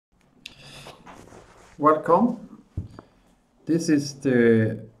Welcome. This is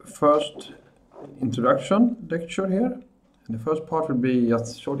the first introduction lecture here. And the first part will be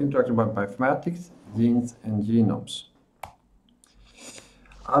just a short introduction about bioinformatics, genes and genomes.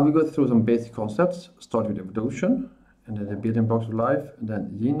 I will go through some basic concepts, start with evolution, and then the building blocks of life, and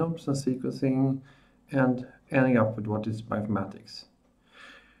then genomes and sequencing, and ending up with what is bioinformatics.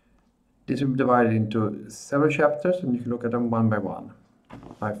 This will be divided into several chapters, and you can look at them one by one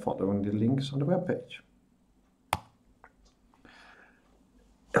by following the links on the web page.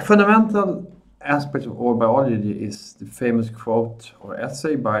 A fundamental aspect of all biology is the famous quote or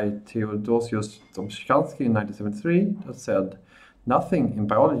essay by Theodosius Domshansky in 1973 that said, "Nothing in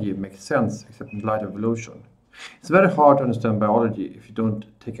biology makes sense except in the light of evolution." It's very hard to understand biology if you don't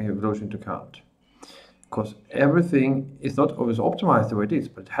take evolution into account, because everything is not always optimized the way it is,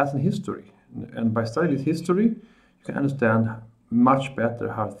 but it has a history. And by studying this history, you can understand much better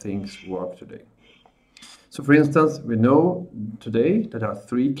how things work today. So for instance, we know today that there are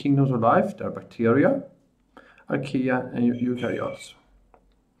three kingdoms of life. There are bacteria, archaea, and eukaryotes.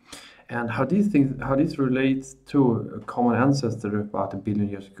 And how this relates to a common ancestor about 1 billion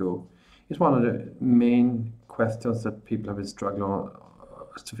years ago is one of the main questions that people have been struggling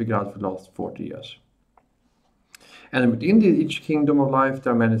to figure out for the last 40 years. And within each kingdom of life,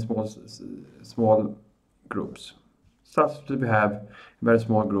 there are many small groups. Such that we have a very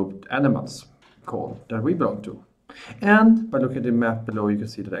small group animals called that we belong to. And by looking at the map below, you can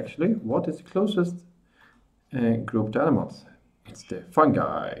see that actually what is the closest group to animals? It's the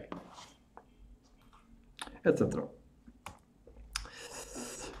fungi, etc.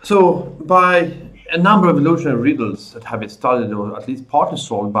 So by a number of evolutionary riddles that have been studied or at least partly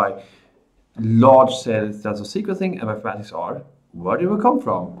solved by large sets of sequencing and mathematics are: where did we come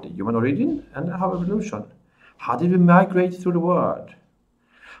from, the human origin, and how evolution? How did we migrate through the world?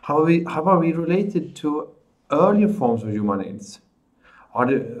 How are we related to earlier forms of humanids? Where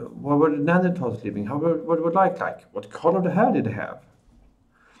were the Neanderthals living? What were they like? What color of the hair did they have?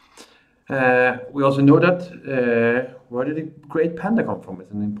 We also know that where did the great panda come from?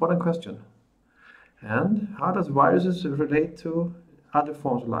 It's an important question. And how does viruses relate to other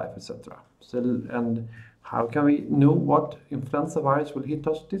forms of life, etc. And how can we know what influenza virus will hit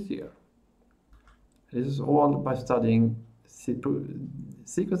us this year? This is all by studying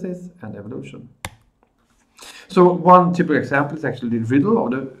sequences and evolution. So one typical example is actually the riddle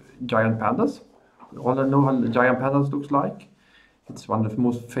of the giant pandas. We all know how the giant pandas looks like. It's one of the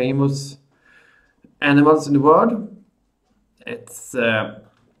most famous animals in the world.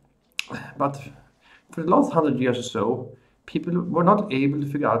 But for the last 100 years or so, people were not able to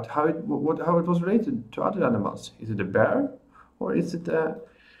figure out how it was related to other animals. Is it a bear or is it a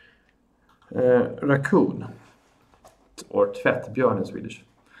raccoon, or tvättbjörn in Swedish.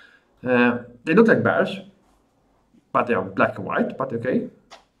 They look like bears, but they are black and white, but okay.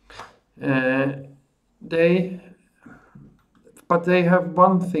 But they have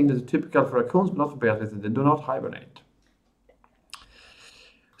one thing that is typical for raccoons, but not for bears, is that they do not hibernate.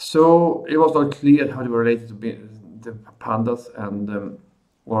 So it was not clear how they were related to the pandas and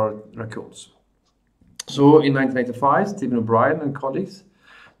or raccoons. So in 1985, Stephen O'Brien and colleagues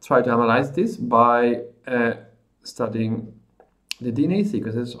tried to analyze this by studying the DNA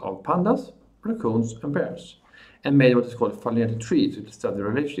sequences of pandas, raccoons, and bears, and made what is called a phylogenetic tree to study the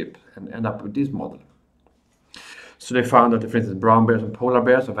relationship and end up with this model. So they found that, for instance, brown bears and polar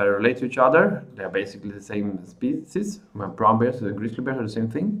bears are very related to each other. They are basically the same species. Brown bears and grizzly bears are the same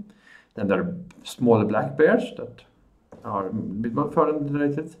thing. Then there are smaller black bears that are a bit more further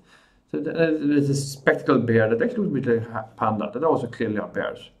related. So there's a spectacled bear that actually looks a bit like a panda, that also clearly are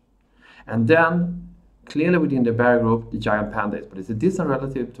bears. And then, clearly within the bear group, the giant panda is, but it's a distant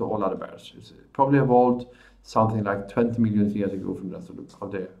relative to all other bears. It's probably evolved something like 20 million years ago from the rest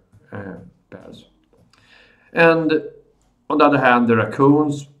of the bears. And on the other hand, the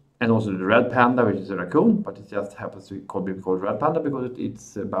raccoons and also the red panda, which is a be but it just happens to be called red panda because it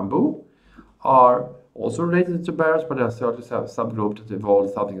eats bamboo, are also related to bears, but they are certainly a subgroup that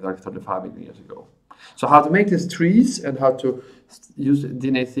evolved something like 35 million years ago. So how to make these trees and how to use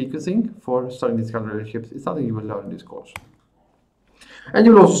DNA sequencing for studying these kind of relationships is something you will learn in this course. And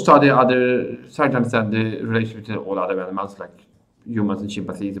you will also try to understand the relationship between all other animals like humans and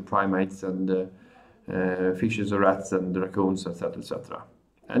chimpanzees and primates and fishes or rats and raccoons, etc., etc.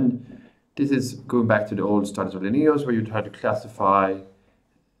 And this is going back to the old studies of Linnaeus, where you try to classify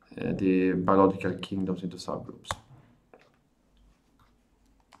the biological kingdoms into subgroups.